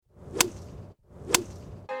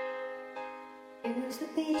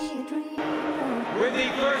With the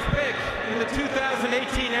first pick in the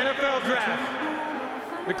 2018 NFL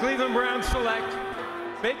Draft, the Cleveland Browns select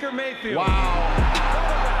Baker Mayfield. Wow.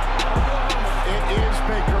 It is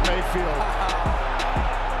Baker Mayfield.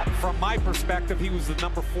 From my perspective, he was the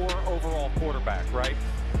number 4 overall quarterback, right?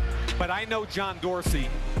 But I know John Dorsey,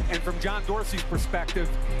 and from John Dorsey's perspective,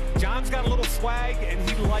 John's got a little swag, and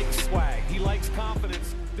he likes swag. He likes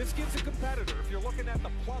confidence. This kid's a competitor. If you're looking at the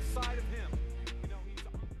plus side of him, you know, he's...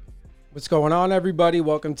 What's going on, everybody?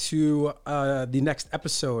 Welcome to the next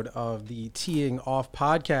episode of the Teeing Off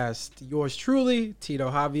podcast. Yours truly, Tito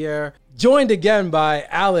Javier, joined again by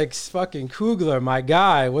Alex fucking Kugler, my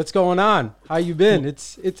guy. What's going on? How you been?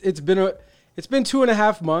 It's been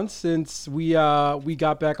 2.5 months since we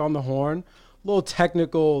got back on the horn. Little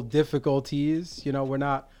technical difficulties. You know, we're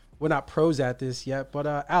not pros at this yet,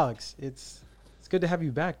 but Alex, it's good to have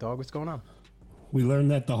you back, dog. What's going on? We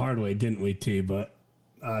learned that the hard way, didn't we, T? But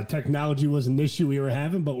technology was an issue we were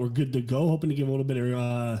having, but we're good to go. Hoping to give a little bit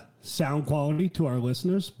of sound quality to our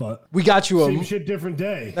listeners, but we got you same shit, different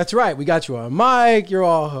day. That's right. We got you on mic. You're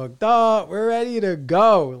all hooked up. We're ready to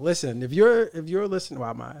go. Listen, if you're listening,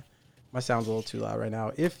 wow, my sound's a little too loud right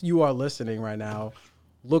now. If you are listening right now,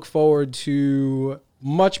 look forward to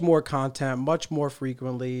much more content, much more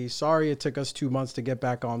frequently. Sorry it took us 2 months to get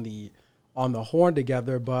back on the horn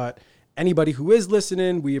together, but anybody who is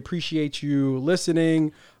listening, we appreciate you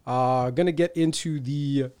listening. Gonna get into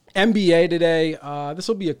the NBA today. This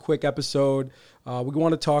will be a quick episode. We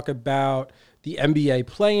want to talk about the NBA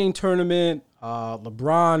playing tournament,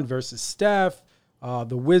 LeBron versus Steph,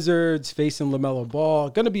 the Wizards facing LaMelo Ball.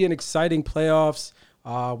 Going to be an exciting playoffs.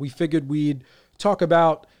 We figured we'd talk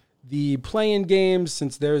about the play-in games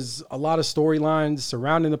since there's a lot of storylines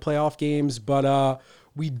surrounding the playoff games, but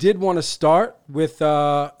we did want to start with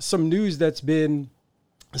some news that's been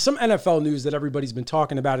some NFL news that everybody's been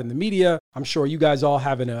talking about in the media. I'm sure you guys all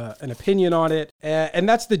have an opinion on it. And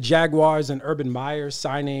that's the Jaguars and Urban Meyer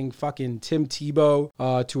signing fucking Tim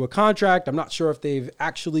Tebow to a contract. I'm not sure if they've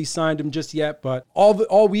actually signed him just yet, but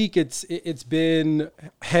all week it's been,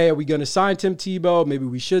 hey, are we going to sign Tim Tebow? Maybe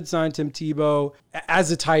we should sign Tim Tebow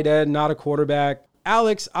as a tight end, not a quarterback.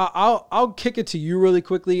 Alex, I'll kick it to you really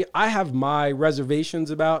quickly. I have my reservations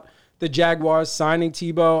about the Jaguars signing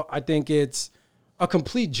Tebow. I think it's a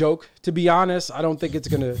complete joke, to be honest. I don't think it's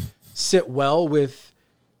going to sit well with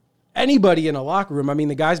anybody in a locker room. I mean,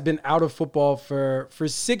 the guy's been out of football for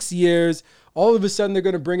 6 years. All of a sudden, they're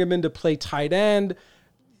going to bring him in to play tight end.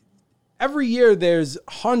 Every year, there's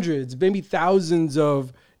hundreds, maybe thousands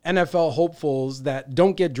of NFL hopefuls that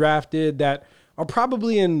don't get drafted, that are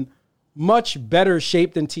probably in much better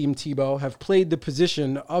shape than Tim Tebow, have played the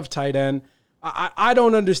position of tight end. I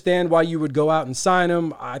don't understand why you would go out and sign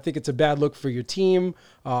him. I think it's a bad look for your team.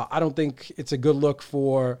 I don't think it's a good look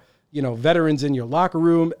for, veterans in your locker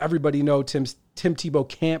room. Everybody know Tim Tebow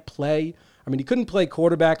can't play. I mean, he couldn't play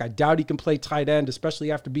quarterback. I doubt he can play tight end,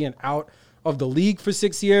 especially after being out of the league for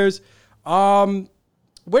 6 years.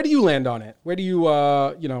 Where do you land on it? Where do you,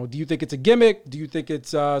 do you think it's a gimmick? Do you think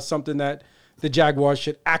it's something that the Jaguars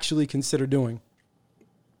should actually consider doing?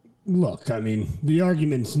 Look, I mean, the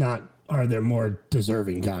argument's not, are there more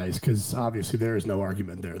deserving guys? Because obviously there is no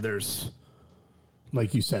argument there. There's,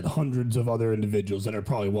 like you said, hundreds of other individuals that are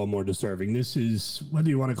probably well more deserving. This is, whether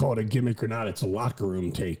you want to call it a gimmick or not, it's a locker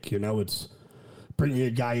room take. It's bringing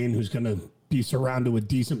a guy in who's going to be surrounded with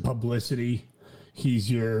decent publicity.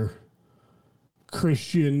 He's your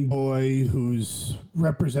Christian boy who's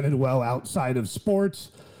represented well outside of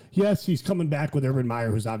sports. Yes, he's coming back with Urban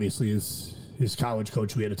Meyer, who's obviously his college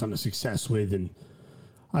coach we had a ton of success with, and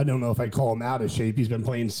I don't know if I'd call him out of shape. He's been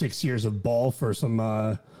playing 6 years of ball for some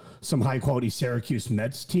high-quality Syracuse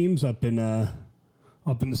Mets teams up in the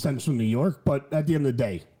central New York. But at the end of the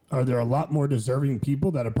day, are there a lot more deserving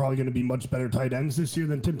people that are probably going to be much better tight ends this year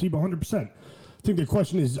than Tim Tebow? 100%. I think the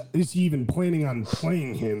question is he even planning on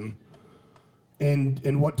playing him?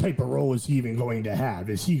 And what type of role is he even going to have?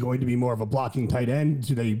 Is he going to be more of a blocking tight end?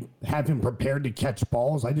 Do they have him prepared to catch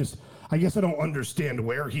balls? I guess I don't understand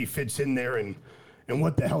where he fits in there and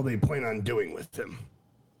what the hell they plan on doing with him.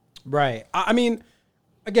 Right. I mean,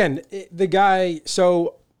 again, the guy,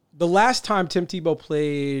 so the last time Tim Tebow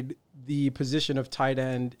played the position of tight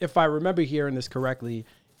end, if I remember hearing this correctly,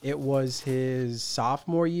 it was his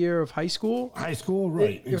sophomore year of high school. High school,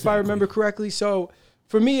 right. If I remember correctly. So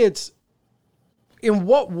for me, it's, in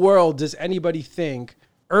what world does anybody think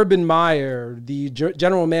Urban Meyer, the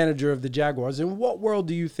general manager of the Jaguars, in what world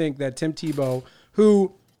do you think that Tim Tebow,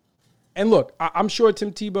 who, and look, I'm sure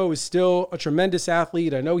Tim Tebow is still a tremendous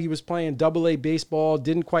athlete. I know he was playing AA baseball,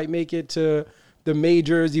 didn't quite make it to the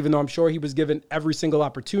majors, even though I'm sure he was given every single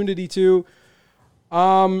opportunity to.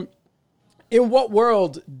 In what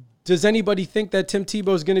world does anybody think that Tim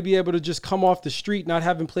Tebow is going to be able to just come off the street, not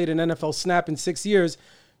having played an NFL snap in 6 years,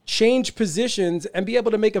 change positions, and be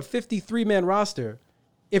able to make a 53-man roster?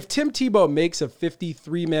 If Tim Tebow makes a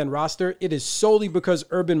 53-man roster, it is solely because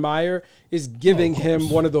Urban Meyer is giving him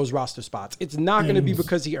one of those roster spots. It's not going to be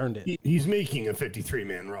because he earned it. He's making a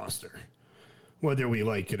 53-man roster, whether we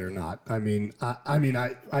like it or not.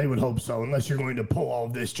 I would hope so, unless you're going to pull all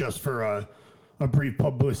of this just for a brief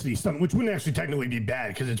publicity stunt, which wouldn't actually technically be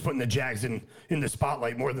bad because it's putting the Jags in the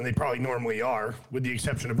spotlight more than they probably normally are, with the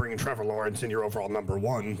exception of bringing Trevor Lawrence in your overall number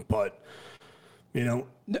one. But,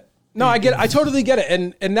 No, I get it. I totally get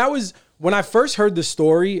it. And that was when I first heard the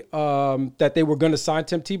story that they were going to sign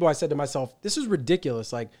Tim Tebow, I said to myself, this is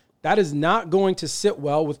ridiculous. Like, that is not going to sit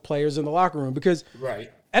well with players in the locker room because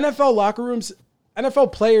NFL locker rooms,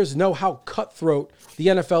 NFL players know how cutthroat the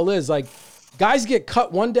NFL is. Like, guys get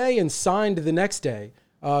cut one day and signed the next day.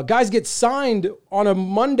 Guys get signed on a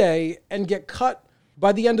Monday and get cut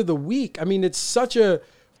by the end of the week. I mean, it's such a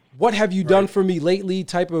what have you done for me lately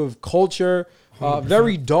type of culture.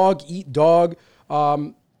 Very dog eat dog.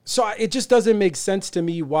 So it just doesn't make sense to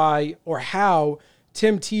me why or how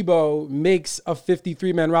Tim Tebow makes a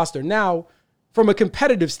 53-man roster. Now, from a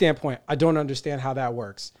competitive standpoint, I don't understand how that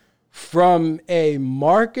works. From a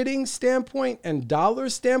marketing standpoint and dollar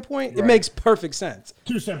standpoint, it makes perfect sense.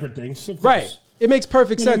 Two separate things. Right. It makes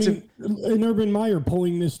perfect sense. And Urban Meyer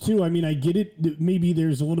pulling this too. I mean, I get it. Maybe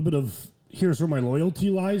there's a little bit of here's where my loyalty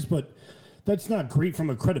lies, but that's not great from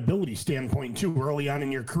a credibility standpoint, too. Early on in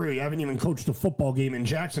your career, you haven't even coached a football game in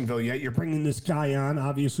Jacksonville yet. You're bringing this guy on.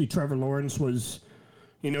 Obviously, Trevor Lawrence was,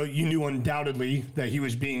 you knew undoubtedly that he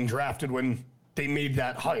was being drafted when they made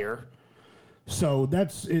that hire. So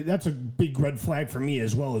that's a big red flag for me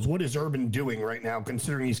as well, is what is Urban doing right now,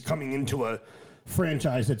 considering he's coming into a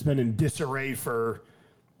franchise that's been in disarray for,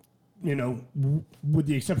 with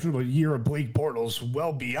the exception of a year of Blake Bortles,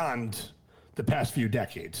 well beyond the past few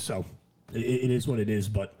decades. So it is what it is,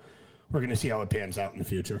 but we're going to see how it pans out in the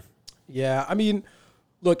future. Yeah, I mean,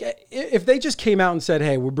 look, if they just came out and said,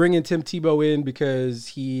 hey, we're bringing Tim Tebow in because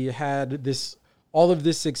he had all of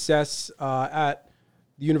this success at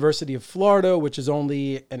the University of Florida, which is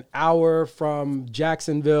only an hour from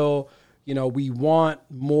Jacksonville. We want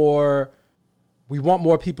more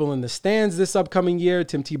people in the stands this upcoming year.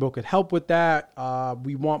 Tim Tebow could help with that.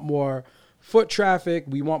 We want more foot traffic.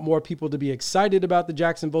 We want more people to be excited about the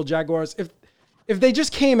Jacksonville Jaguars. If they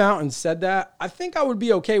just came out and said that, I think I would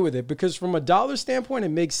be okay with it because from a dollar standpoint, it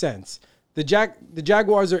makes sense. The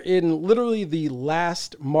Jaguars are in literally the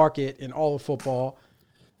last market in all of football.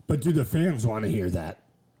 But do the fans want to hear that?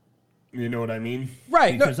 You know what I mean?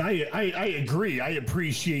 Right. Because I agree. I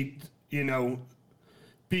appreciate,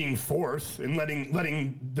 being fourth and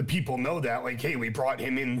letting the people know that, like, hey, we brought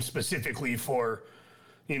him in specifically for,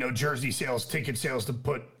 jersey sales, ticket sales to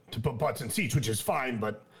put butts in seats, which is fine,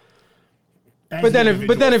 but then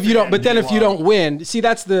if you don't win, see,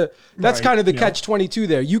 that's kind of the catch-22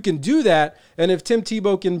 there. You can do that, and if Tim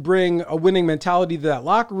Tebow can bring a winning mentality to that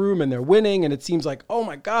locker room and they're winning and it seems like, oh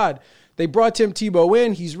my God, they brought Tim Tebow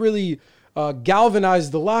in, he's really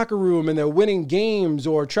galvanized the locker room and they're winning games,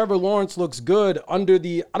 or Trevor Lawrence looks good under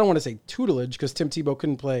the, I don't want to say tutelage because Tim Tebow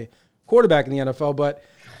couldn't play quarterback in the NFL, but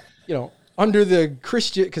under the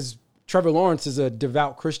Christian, because Trevor Lawrence is a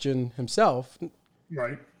devout Christian himself.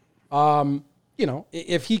 Right.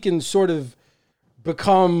 If he can sort of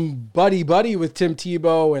become buddy-buddy with Tim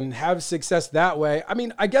Tebow and have success that way, I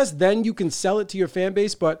mean, I guess then you can sell it to your fan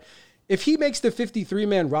base. But if he makes the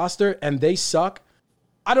 53-man roster and they suck,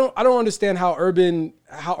 I don't understand how Urban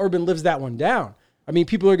lives that one down. I mean,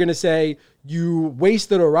 people are going to say you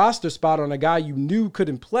wasted a roster spot on a guy you knew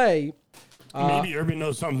couldn't play. Maybe Urban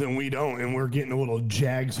knows something we don't, and we're getting a little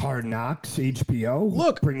Jags Hard Knocks HBO.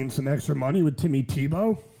 Look, bringing some extra money with Timmy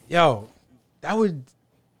Tebow. Yo, that would,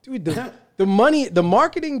 dude. The money, the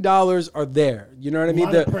marketing dollars are there. You know what I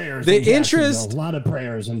mean? The interest, a lot of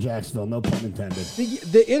prayers in Jacksonville. No pun intended.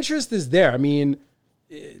 The interest is there. I mean,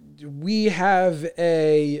 we have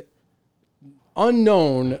a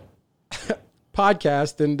unknown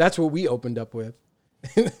podcast, and that's what we opened up with.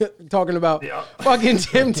 Talking about fucking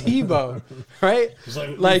Tim Tebow, right? It's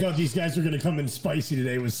like we thought these guys were going to come in spicy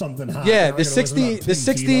today with something hot. Yeah, the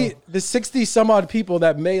 60 some odd people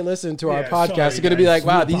that may listen to our podcast are going to be like,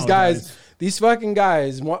 wow, these fucking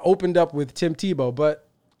guys opened up with Tim Tebow. But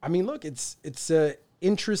I mean, look, it's a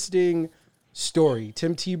interesting story.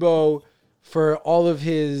 Tim Tebow, for all of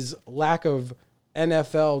his lack of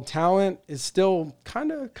NFL talent, is still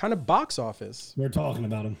kind of box office. We're talking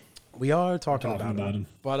about him. We are talking about him. him.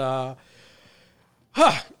 But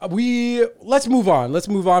let's move on. Let's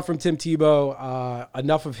move on from Tim Tebow.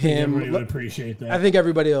 Enough of him. Everybody would appreciate that. I think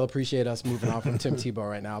everybody will appreciate us moving on from Tim Tebow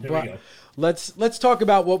right now. There we But go. let's talk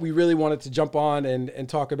about what we really wanted to jump on and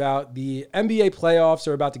talk about. The NBA playoffs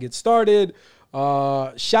are about to get started.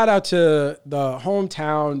 Shout out to the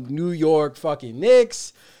hometown New York fucking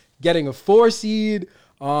Knicks getting a 4 seed.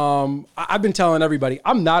 I've been telling everybody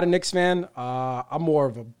I'm not a Knicks fan. I'm more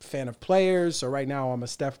of a fan of players. So right now I'm a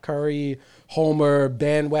Steph Curry, Homer,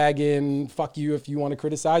 bandwagon. Fuck you if you want to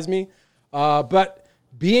criticize me. But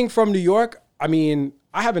being from New York, I mean,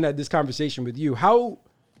 I haven't had this conversation with you. How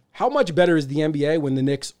much better is the NBA when the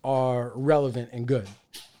Knicks are relevant and good?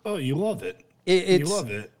 Oh, you love it. You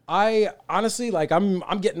love it. I honestly, like, I'm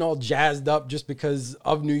getting all jazzed up just because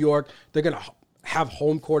of New York. They're gonna have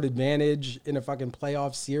home court advantage in a fucking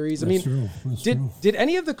playoff series. That's true. Did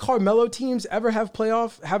any of the Carmelo teams ever have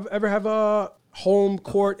a home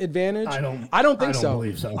court advantage? I don't think so.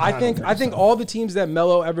 Believe so. I think all the teams that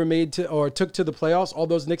Melo ever made to or took to the playoffs, all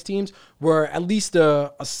those Knicks teams were at least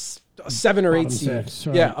a 7 or 8 Bottom seed. 6,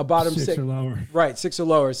 right. Yeah, a bottom 6 or lower. Right, 6 or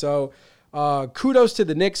lower. So kudos to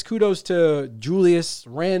the Knicks. Kudos to Julius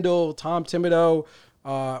Randle, Tom Thibodeau.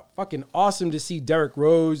 Fucking awesome to see Derrick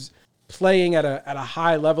Rose playing at a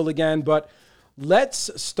high level again. But let's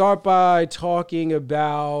start by talking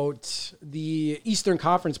about the Eastern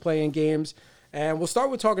Conference play-in games. And we'll start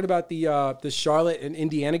with talking about the Charlotte and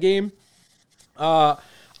Indiana game.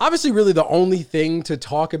 Obviously, really the only thing to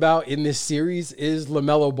talk about in this series is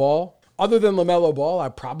LaMelo Ball. Other than LaMelo Ball, I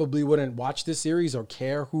probably wouldn't watch this series or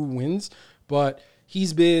care who wins. But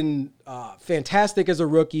he's been fantastic as a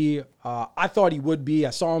rookie. I thought he would be. I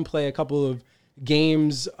saw him play a couple of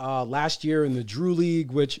games last year in the Drew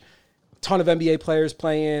League, which a ton of NBA players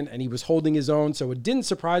play in, and he was holding his own. So it didn't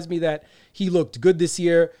surprise me that he looked good this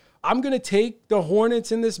year. I'm going to take the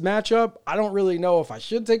Hornets in this matchup. I don't really know if I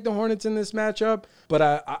should take the Hornets in this matchup, but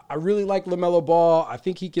I really like LaMelo Ball. I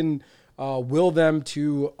think he can will them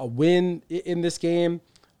to a win in this game.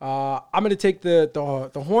 I'm going to take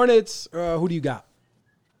the Hornets. Who do you got?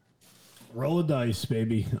 Roll the dice,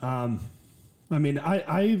 baby. I mean,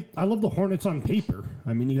 I love the Hornets on paper.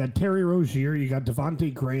 I mean, you got Terry Rozier, you got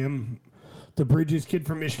Devontae Graham, the Bridges kid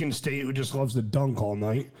from Michigan State who just loves to dunk all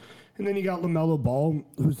night. And then you got LaMelo Ball,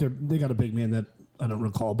 they got a big man that I don't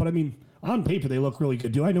recall. But, I mean, on paper, they look really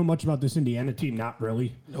good. Do I know much about this Indiana team? Not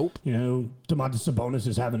really. Nope. You know, Domantas Sabonis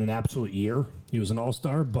is having an absolute year. He was an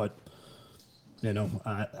all-star, but, you know,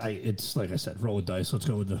 it's like I said, roll the dice. Let's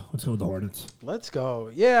go with the Hornets. Let's go.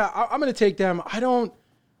 Yeah, I'm going to take them. I don't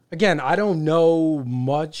know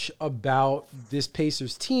much about this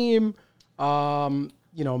Pacers team.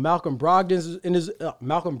 You know, Malcolm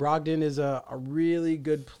Brogdon is a really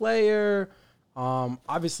good player.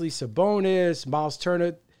 Obviously Sabonis, Miles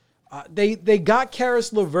Turner. They got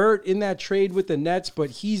Karis LeVert in that trade with the Nets, but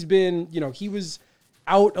he's been, you know, he was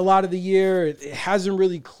out a lot of the year. It hasn't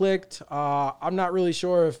really clicked. I'm not really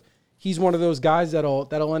sure if he's one of those guys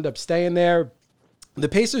that'll end up staying there. The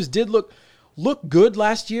Pacers did look good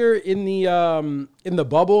last year in the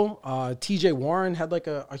bubble. TJ Warren had like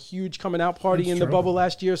a huge coming out party in the bubble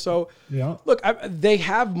last year. So yeah, look, they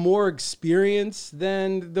have more experience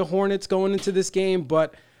than the Hornets going into this game.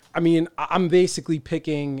 But I mean, I'm basically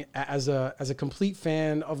picking as a complete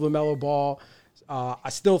fan of LaMelo Ball. I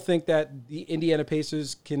still think that the Indiana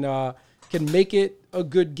Pacers can make it a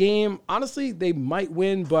good game. Honestly, they might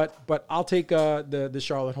win, but I'll take the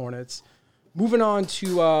Charlotte Hornets. Moving on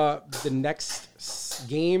to the next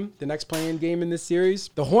game, the next play-in game in this series,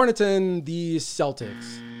 the Hornets and the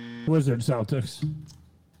Celtics. Wizards, Celtics.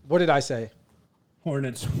 What did I say?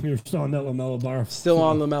 Hornets. You're still on that LaMelo bar. Still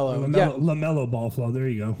on LaMelo. Yeah. LaMelo ball flow. There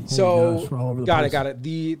you go. So, got place.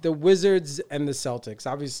 it. The Wizards and the Celtics.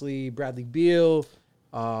 Obviously, Bradley Beal,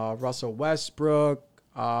 Russell Westbrook,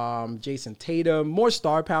 Jason Tatum. More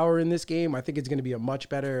star power in this game. I think it's going to be a much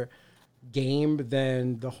better game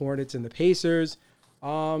than the Hornets and the Pacers.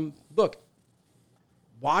 Look,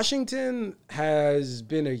 Washington has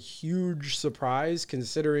been a huge surprise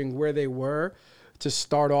considering where they were to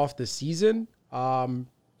start off the season.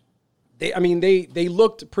 They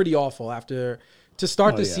looked pretty awful to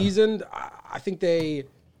start the season. I think they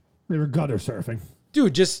were gutter surfing.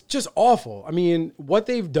 Dude, just awful. I mean, what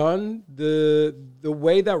they've done, the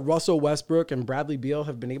way that Russell Westbrook and Bradley Beal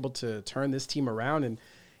have been able to turn this team around and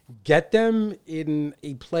get them in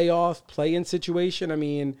a playoff play-in situation. I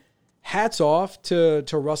mean, hats off to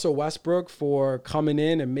Russell Westbrook for coming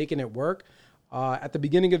in and making it work. At the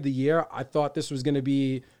beginning of the year, I thought this was going to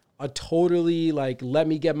be a totally like, let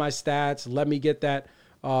me get my stats, let me get that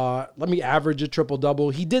Let me average a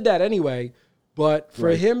triple-double. He did that anyway. But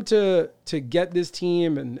for him to get this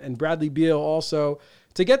team, and Bradley Beal also,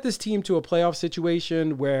 to get this team to a playoff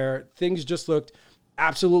situation where things just looked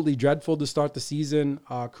absolutely dreadful to start the season,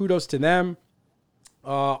 kudos to them.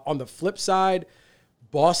 On the flip side,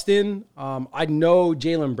 Boston, I know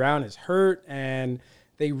Jaylen Brown is hurt, and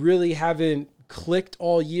they really haven't clicked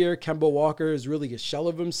all year. Kemba Walker is really a shell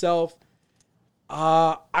of himself.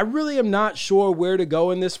 I really am not sure where to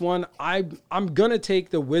go in this one. I'm going to take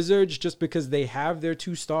the Wizards just because they have their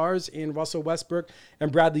two stars in Russell Westbrook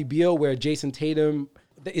and Bradley Beal, where Jason Tatum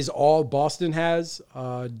is all Boston has.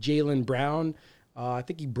 Jaylen Brown, I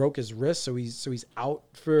think he broke his wrist, so he's out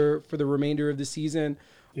for the remainder of the season.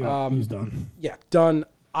 Yeah, he's done. Yeah, done.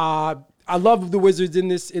 I love the Wizards in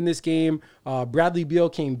this game. Bradley Beal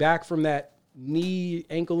came back from that knee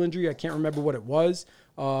ankle injury. I can't remember what it was.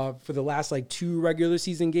 For the last 2 regular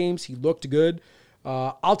season games, he looked good.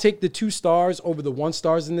 I'll take the 2 stars over the 1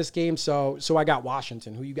 stars in this game. So I got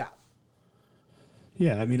Washington. Who you got?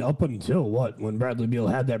 Yeah, I mean, up until when Bradley Beal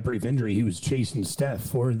had that brief injury, he was chasing Steph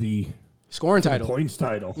for the scoring title, points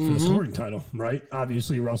title, for the scoring title, right?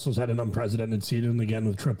 Obviously, Russell's had an unprecedented season again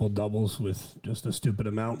with triple doubles with just a stupid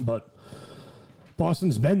amount, but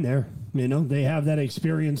Boston's been there. They have that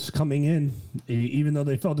experience coming in, even though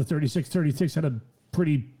they fell to 36-36, had a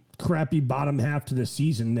pretty crappy bottom half to the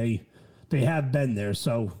season. They have been there.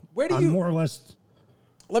 So where do you more or less?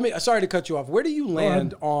 Sorry to cut you off. Where do you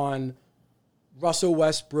land on Russell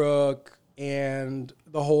Westbrook and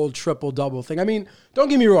the whole triple double thing? I mean, don't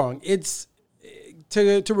get me wrong. It's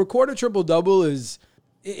to record a triple double is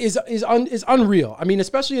unreal. I mean,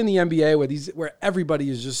 especially in the NBA where everybody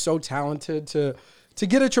is just so talented, to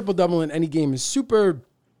get a triple double in any game is super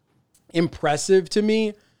impressive to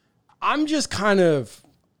me. I'm just kind of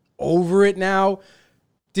over it now.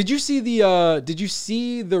 Did you see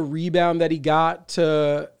the rebound that he got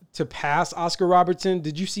to pass Oscar Robertson?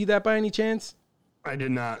 Did you see that by any chance? I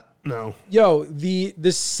did not. No. Yo,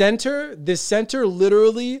 the center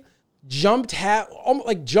literally jumped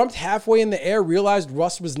halfway in the air, realized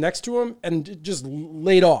Russ was next to him, and just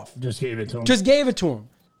laid off. Just gave it to him.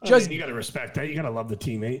 You got to respect that. You got to love the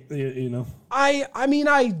teammate. I mean,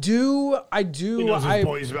 I do. He knows his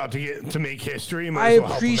boy's about to make history. I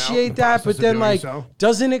appreciate that, but then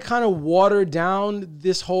doesn't it kind of water down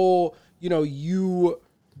this whole? You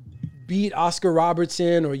beat Oscar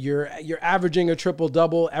Robertson, or you're averaging a triple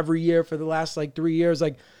double every year for the last 3 years.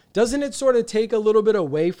 Doesn't it sort of take a little bit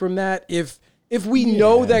away from that? If we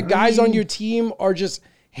know that guys on your team are just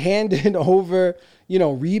handing over,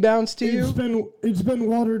 rebounds to you. It's been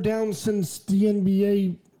watered down since the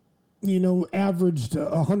NBA, averaged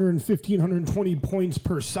 115, 120 points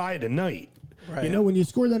per side a night. Right. When you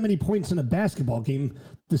score that many points in a basketball game,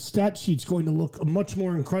 the stat sheet's going to look much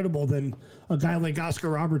more incredible than a guy like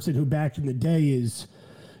Oscar Robertson, who back in the day is,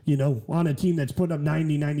 on a team that's put up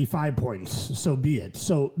 90, 95 points. So be it.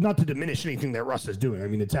 So not to diminish anything that Russ is doing. I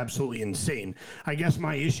mean, it's absolutely insane. I guess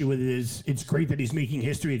my issue with it is it's great that he's making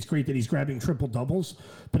history. It's great that he's grabbing triple doubles.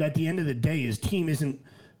 But at the end of the day, his team isn't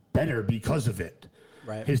better because of it.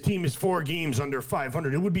 Right. His team is 4 games under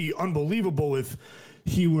 500. It would be unbelievable if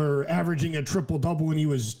he were averaging a triple double and he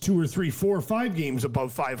was 2 or 3, 4 or 5 games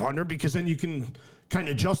above 500, because then you can kind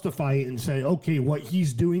of justify it and say, okay, what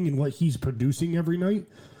he's doing and what he's producing every night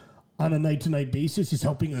on a night-to-night basis is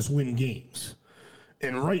helping us win games.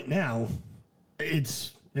 And right now,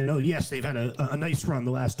 it's, yes, they've had a nice run the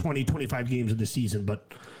last 20, 25 games of the season,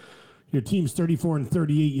 but your team's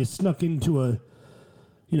 34-38. You snuck into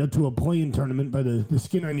a play-in tournament by the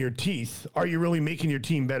skin on your teeth. Are you really making your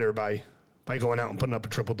team better by going out and putting up a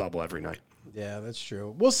triple-double every night? Yeah, that's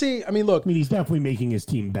true. We'll see. I mean, look. He's definitely making his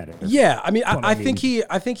team better. Yeah, I mean, I think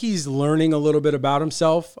he's learning a little bit about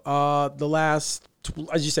himself the last,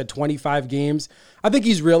 as you said, 25 games. I think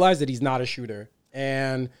he's realized that he's not a shooter,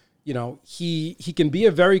 and he can be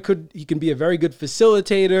a very good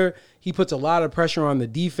facilitator. He puts a lot of pressure on the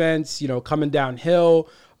defense. Coming downhill.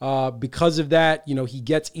 Because of that, he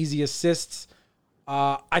gets easy assists.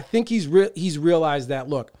 I think he's realized that.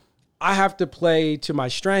 Look, I have to play to my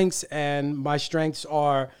strengths, and my strengths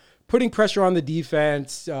are putting pressure on the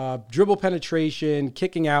defense, dribble penetration,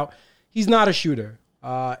 kicking out. He's not a shooter.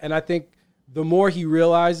 And I think the more he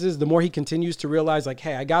realizes, the more he continues to realize,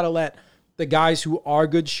 hey, I got to let the guys who are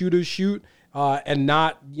good shooters shoot and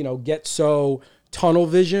not, get so tunnel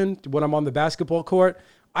vision when I'm on the basketball court.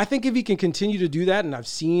 I think if he can continue to do that, and I've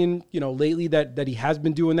seen, lately that he has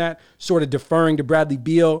been doing that, sort of deferring to Bradley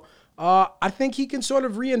Beal, I think he can sort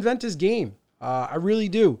of reinvent his game. I really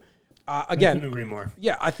do. Again, I couldn't agree more.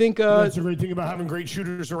 Yeah, I think that's the great thing about having great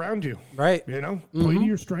shooters around you. Right. You know, play to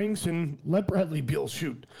your strengths and let Bradley Beal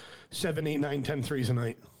shoot 7, 8, 9, 10 threes a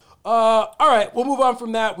night. All right, we'll move on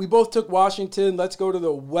from that. We both took Washington. Let's go to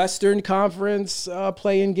the Western Conference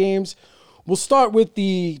play-in games. We'll start with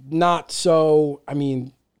the not so. I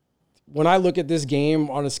mean, when I look at this game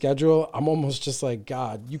on a schedule, I'm almost just like,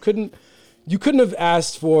 God, you couldn't have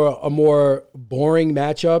asked for a more boring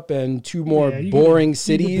matchup and two more boring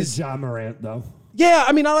cities. Ja Morant, though. Yeah,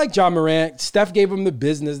 I mean, I like Ja Morant. Steph gave him the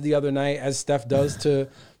business the other night, as Steph does to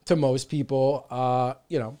most people.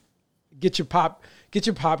 You know, get your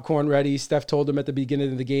popcorn ready. Steph told him at the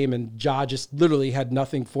beginning of the game, and Ja just literally had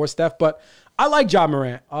nothing for Steph. But I like Ja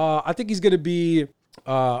Morant. I think he's going to be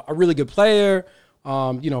a really good player.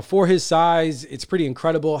 You know, for his size, it's pretty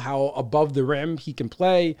incredible how above the rim he can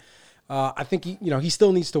play. I think he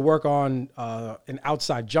still needs to work on an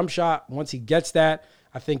outside jump shot. Once he gets that,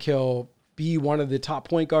 I think he'll be one of the top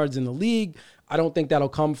point guards in the league. I don't think that'll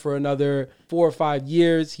come for another 4 or 5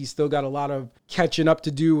 years. He's still got a lot of catching up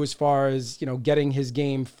to do as far as, getting his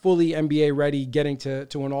game fully NBA ready, getting to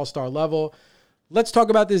an all-star level. Let's talk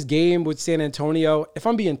about this game with San Antonio. If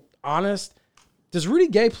I'm being honest, does Rudy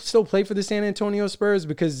Gay still play for the San Antonio Spurs?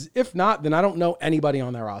 Because if not, then I don't know anybody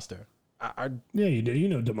on their roster. Yeah, you do. You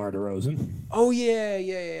know DeMar DeRozan. Oh,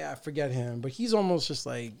 yeah. I forget him. But he's almost just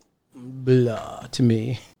like blah to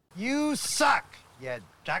me. You suck, you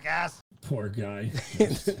jackass. Poor guy.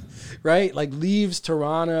 Right? Like leaves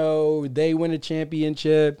Toronto. They win a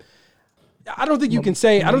championship. I don't think you can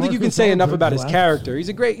say enough about his character. He's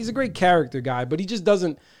a great character guy, but he just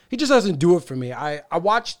doesn't do it for me. I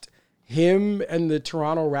watched him and the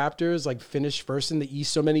Toronto Raptors like finish first in the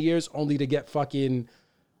East so many years only to get fucking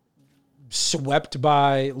swept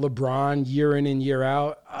by LeBron year in and year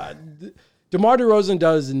out. DeMar DeRozan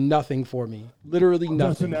does nothing for me. Literally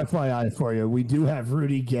nothing. Just an FYI for you. We do have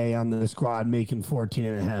Rudy Gay on the squad making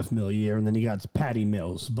 $14.5 million a year, and then you got Patty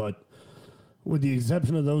Mills. But with the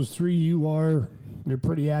exception of those three, you're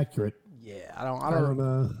pretty accurate. Yeah, I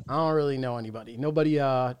don't really know anybody. Nobody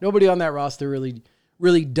on that roster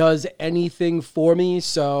really does anything for me.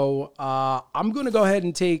 So I'm gonna go ahead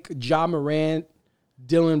and take Ja Morant,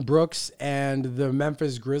 Dylan Brooks, and the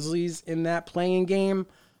Memphis Grizzlies in that playing game.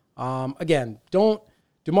 Again, DeMar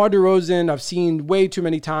DeRozan, I've seen way too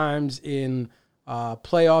many times in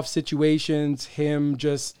playoff situations, him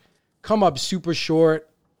just come up super short.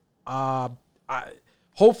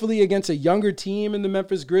 Hopefully against a younger team in the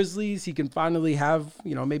Memphis Grizzlies, he can finally have,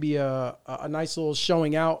 maybe a nice little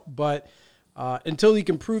showing out. But until he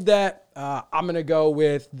can prove that, I'm going to go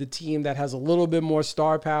with the team that has a little bit more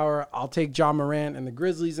star power. I'll take Ja Morant and the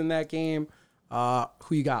Grizzlies in that game.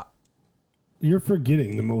 Who you got? You're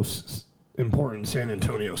forgetting the most important San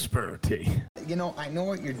Antonio Spur, T. I know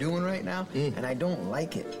what you're doing right now, and I don't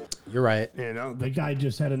like it. You're right. The guy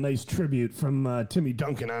just had a nice tribute from Timmy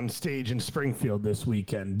Duncan on stage in Springfield this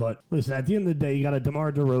weekend. But listen, at the end of the day, you got a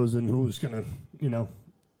DeMar DeRozan who's going to,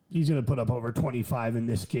 he's going to put up over 25 in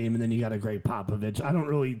this game, and then you got a great Popovich. I don't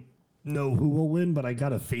really know who will win, but I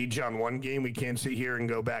got a fade on one game. We can't sit here and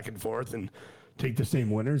go back and forth and take the same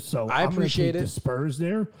winners. So I appreciate the Spurs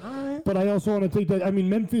there. All right. But I also want to take that. I mean,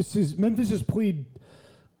 Memphis has played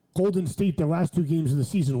Golden State the last 2 games of the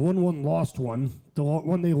season. Won, lost one. The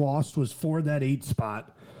one they lost was for that 8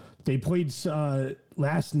 spot. They played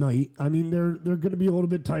last night. I mean, they're going to be a little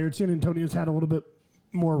bit tired. San Antonio's had a little bit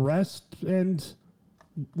more rest, and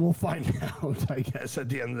we'll find out, I guess, at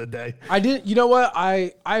the end of the day. You know what?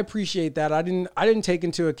 I appreciate that. I didn't take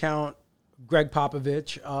into account Greg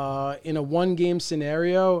Popovich. In a 1-game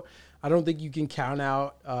scenario, I don't think you can count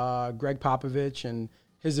out Greg Popovich and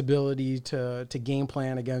his ability to game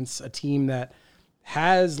plan against a team that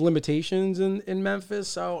has limitations in Memphis.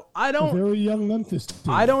 So a very young Memphis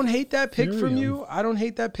team. I don't hate that pick from you.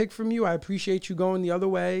 I appreciate you going the other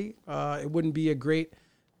way. It wouldn't be a great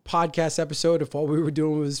podcast episode if all we were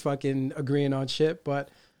doing was fucking agreeing on shit, but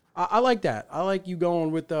I like that. I like you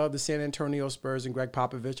going with the San Antonio Spurs and Greg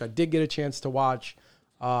Popovich. I did get a chance to watch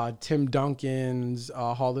Tim Duncan's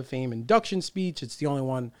Hall of Fame induction speech. It's the only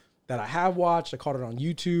one that I have watched. I caught it on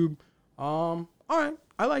YouTube. All right,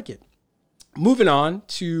 I like it. Moving on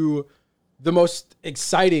to the most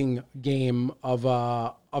exciting game of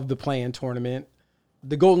the play-in tournament,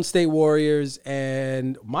 the Golden State Warriors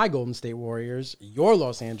and my Golden State Warriors, your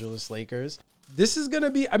Los Angeles Lakers. This is going to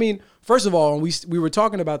be, first of all, and we were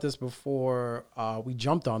talking about this before we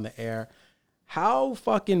jumped on the air. How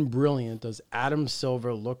fucking brilliant does Adam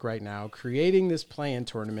Silver look right now creating this play-in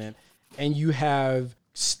tournament? And you have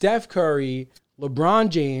Steph Curry, LeBron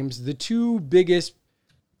James, the 2 biggest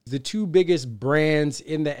the two biggest brands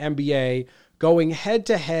in the NBA, going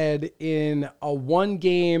head-to-head in a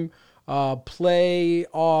one-game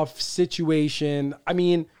playoff situation. I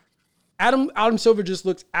mean, Adam Silver just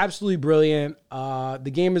looks absolutely brilliant.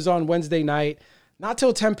 The game is on Wednesday night, not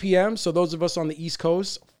till 10 p.m., so those of us on the East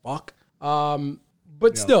Coast, fuck.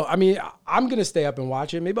 But still, I mean, I'm going to stay up and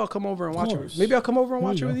watch it. Maybe I'll come over and watch it. Maybe I'll come over and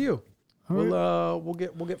watch it with you. We'll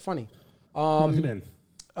get funny.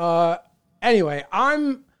 Anyway,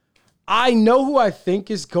 I know who I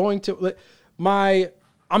think is going to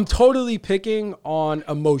I'm totally picking on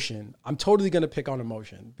emotion. I'm totally going to pick on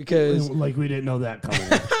emotion because like we didn't know that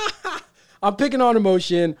coming. I'm picking on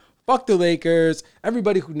emotion. Fuck the Lakers.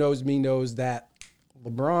 Everybody who knows me knows that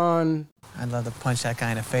LeBron. I'd love to punch that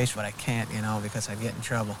guy in the face, but I can't, because I'd get in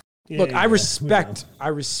trouble. Look, I respect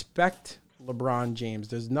LeBron James.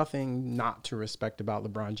 There's nothing not to respect about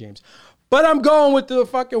LeBron James. But I'm going with the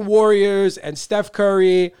fucking Warriors and Steph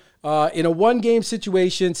Curry. In a one-game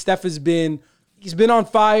situation, Steph he's been on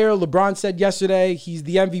fire. LeBron said yesterday he's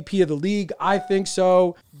the MVP of the league. I think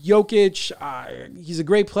so. Jokic, he's a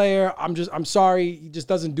great player. I'm sorry, he just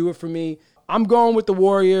doesn't do it for me. I'm going with the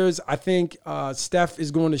Warriors. I think Steph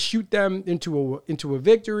is going to shoot them into a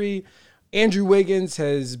victory. Andrew Wiggins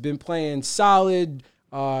has been playing solid.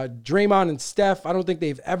 Draymond and Steph, I don't think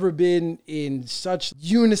they've ever been in such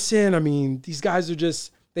unison. I mean, these guys are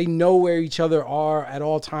they know where each other are at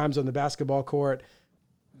all times on the basketball court.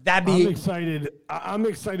 I'm excited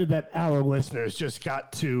that our listeners just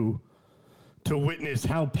got to witness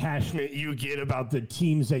how passionate you get about the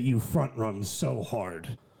teams that you front run so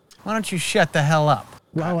hard. Why don't you shut the hell up?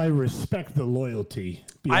 While I respect the loyalty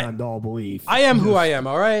beyond all belief. I am who I am,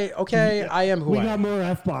 all right? Okay, I am who I am. We got more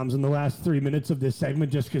F-bombs in the last 3 minutes of this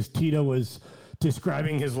segment just because Tito was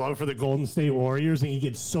describing his love for the Golden State Warriors, and he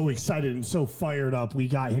gets so excited and so fired up. We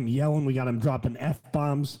got him yelling. We got him dropping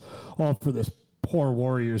F-bombs all for this poor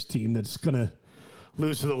Warriors team that's going to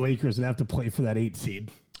lose to the Lakers and have to play for that 8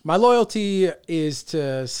 seed. My loyalty is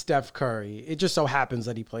to Steph Curry. It just so happens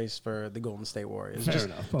that he plays for the Golden State Warriors. Fair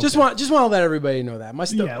enough. Okay. Just want to let everybody know that. At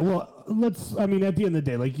the end of the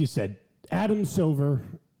day, like you said, Adam Silver,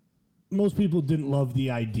 most people didn't love the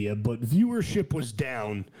idea, but viewership was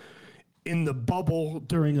down in the bubble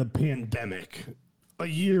during a pandemic, a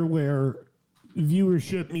year where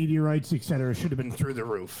viewership, media rights, etc., should have been through the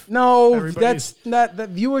roof. No, that's not.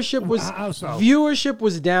 That viewership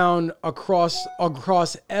was down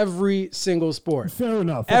across every single sport. Fair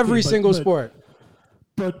enough. Every single sport.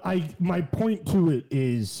 But my point to it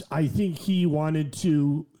is, I think he wanted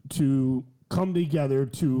to come together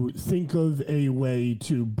to think of a way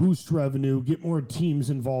to boost revenue, get more teams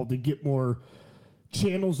involved, and get more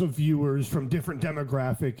channels of viewers from different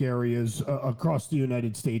demographic areas across the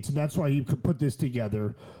United States, and that's why he could put this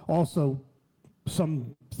together. Also,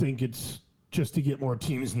 some think it's just to get more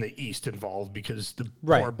teams in the East involved because the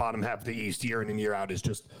poor bottom half of the East year in and year out is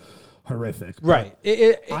just horrific. Right.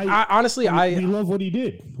 Honestly, we love what he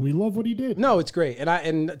did. We love what he did. No, it's great.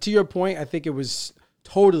 And to your point, I think it was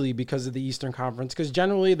totally because of the Eastern Conference, because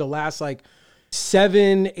generally the last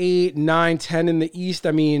 7, 8, 9, 10 in the East,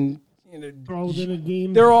 I mean,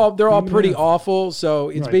 they're all pretty awful. So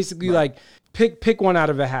it's basically pick one out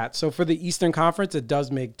of a hat. So for the Eastern Conference, it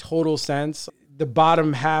does make total sense. The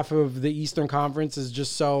bottom half of the Eastern Conference is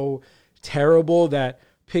just so terrible that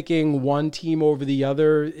picking one team over the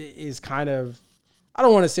other is kind of, I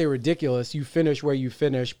don't want to say ridiculous. You finish where you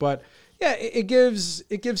finish, but yeah, it gives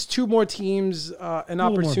two more teams an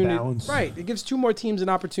opportunity. Right. It gives two more teams an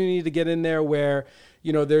opportunity to get in there where,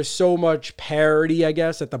 there's so much parity, I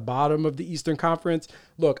guess, at the bottom of the Eastern Conference.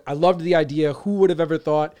 Look, I loved the idea. Who would have ever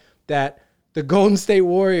thought that the Golden State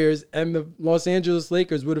Warriors and the Los Angeles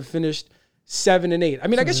Lakers would have finished 7 and 8? I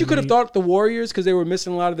mean, I guess you could have thought the Warriors because they were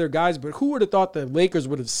missing a lot of their guys, but who would have thought the Lakers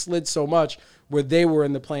would have slid so much where they were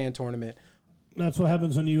in the play-in tournament? That's what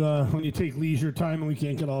happens when you take leisure time and we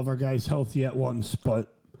can't get all of our guys healthy at once.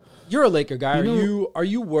 But you're a Laker guy. Are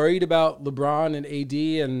you worried about LeBron and AD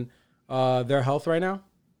and their health right now?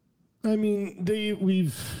 I mean,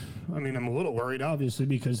 I'm a little worried, obviously,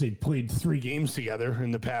 because they played 3 games together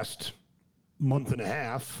in the past month and a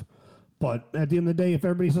half. But at the end of the day, if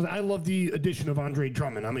everybody says, I love the addition of Andre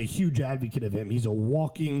Drummond, I'm a huge advocate of him. He's a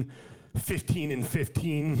walking 15 and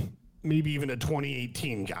 15, maybe even a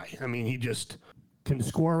 2018 guy. I mean, he just can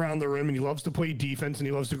score around the rim, and he loves to play defense, and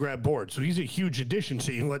he loves to grab boards. So he's a huge addition.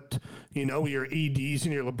 So you let, your ADs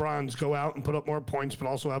and your LeBrons go out and put up more points, but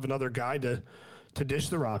also have another guy to dish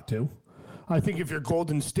the rock to. I think if you're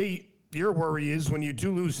Golden State, your worry is when you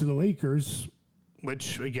do lose to the Lakers,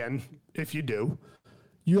 which, again, if you do,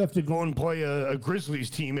 you have to go and play a Grizzlies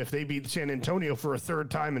team if they beat San Antonio for a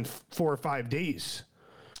third time in 4 or 5 days.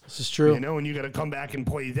 This is true. You know, and you got to come back and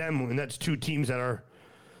play them, and that's two teams that are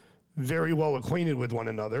very well acquainted with one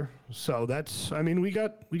another. So that's, I mean, we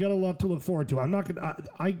got a lot to look forward to.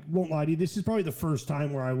 I won't lie to you. This is probably the first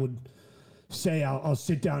time where I would say I'll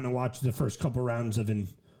sit down and watch the first couple rounds of an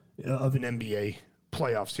NBA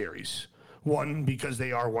playoff series. One, because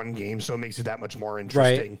they are one game, so it makes it that much more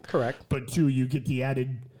interesting. Right, correct. But two, you get the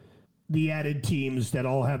added teams that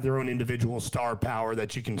all have their own individual star power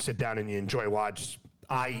that you can sit down and you enjoy watch,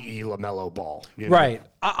 i.e. LaMelo Ball. You know? Right.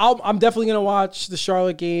 I'm definitely going to watch the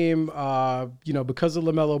Charlotte game, because of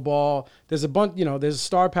LaMelo Ball. There's a bunch, there's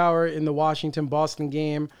star power in the Washington-Boston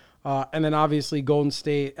game. And then obviously Golden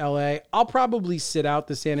State, LA. I'll probably sit out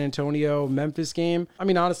the San Antonio, Memphis game. I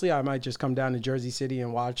mean, honestly, I might just come down to Jersey City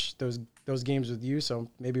and watch those games with you. So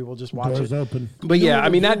maybe we'll just watch Doors it. Open. But yeah, I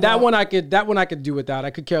mean that one I could do without.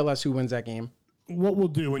 I could care less who wins that game. What we'll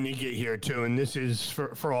do when you get here too, and this is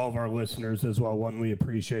for all of our listeners as well. One, we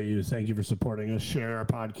appreciate you. Thank you for supporting us. Share our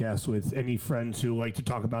podcast with any friends who like to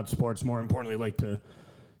talk about sports. More importantly, like to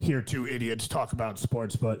hear two idiots talk about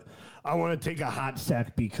sports. But I want to take a hot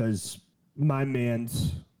sec because my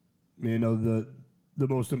man's, the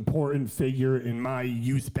most important figure in my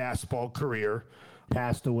youth basketball career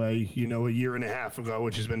passed away, a year and a half ago,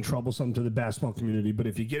 which has been troublesome to the basketball community. But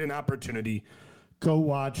if you get an opportunity, go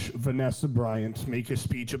watch Vanessa Bryant make a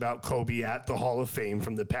speech about Kobe at the Hall of Fame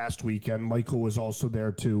from the past weekend. Michael was also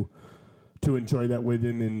there to enjoy that with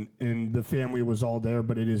him, and the family was all there,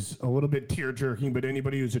 but it is a little bit tear-jerking. But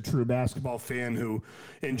anybody who's a true basketball fan who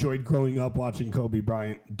enjoyed growing up watching Kobe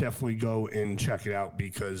Bryant, definitely go and check it out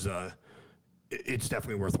because it's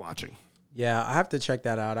definitely worth watching. Yeah, I have to check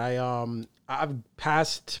that out. I've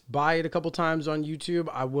passed by it a couple times on YouTube.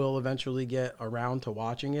 I will eventually get around to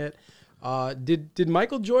watching it. Did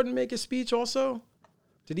Michael Jordan make a speech also?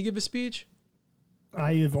 Did he give a speech?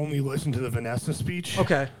 I have only listened to the Vanessa speech.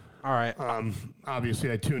 Okay. All right.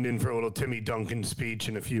 Obviously, I tuned in for a little Timmy Duncan speech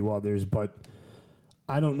and a few others, but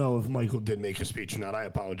I don't know if Michael did make a speach or not. I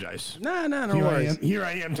apologize. No worries. Here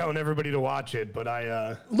I am telling everybody to watch it, but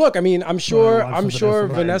look. I mean, I'm sure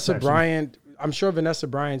Vanessa Bryant. I'm sure Vanessa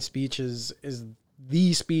Bryant's speech is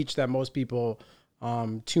the speech that most people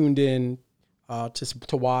tuned in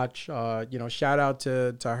to watch. Shout out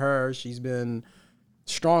to her. She's been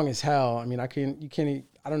strong as hell. I mean, I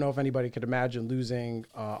don't know if anybody could imagine losing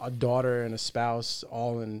a daughter and a spouse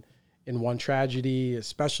all in one tragedy,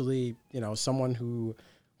 especially, someone who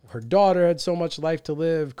her daughter had so much life to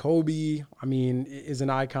live. Kobe, I mean, is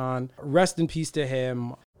an icon. Rest in peace to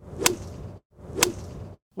him.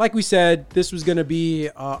 Like we said, this was going to be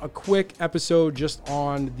a quick episode just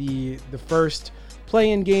on the first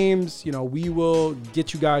play-in games. We will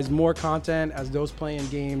get you guys more content as those play-in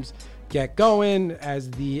games get going,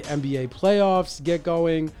 as the NBA playoffs get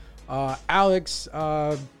going. Alex,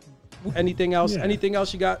 anything else? Yeah. Anything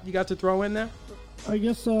else you got to throw in there? I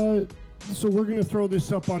guess so. We're gonna throw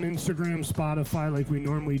this up on Instagram, Spotify, like we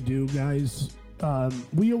normally do, guys.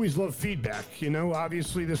 We always love feedback.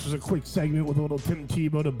 Obviously this was a quick segment with a little Tim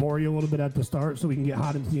Tebow to bore you a little bit at the start, so we can get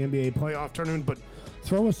hot into the NBA playoff tournament. But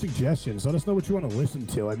throw us suggestions. Let us know what you want to listen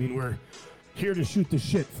to. I mean, we're here to shoot the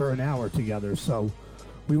shit for an hour together, so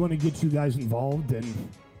we want to get you guys involved, and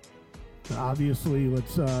obviously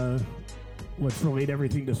let's relate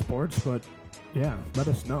everything to sports. But yeah, let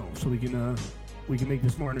us know so we can make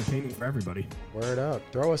this more entertaining for everybody. Word up.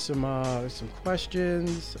 Throw us some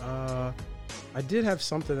questions. I did have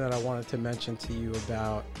something that I wanted to mention to you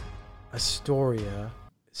about Astoria.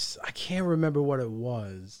 I can't remember what it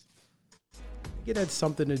was. It had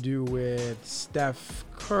something to do with Steph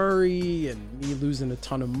Curry and me losing a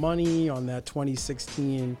ton of money on that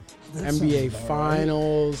 2016 NBA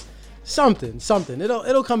Finals. Right. Something.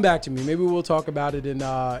 It'll come back to me. Maybe we'll talk about it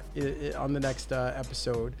on the next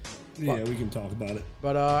episode. Yeah, we can talk about it.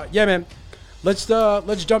 But yeah, man, let's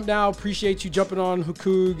jump now. Appreciate you jumping on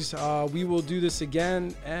Cougs. We will do this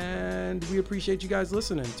again, and we appreciate you guys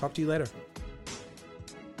listening. Talk to you later.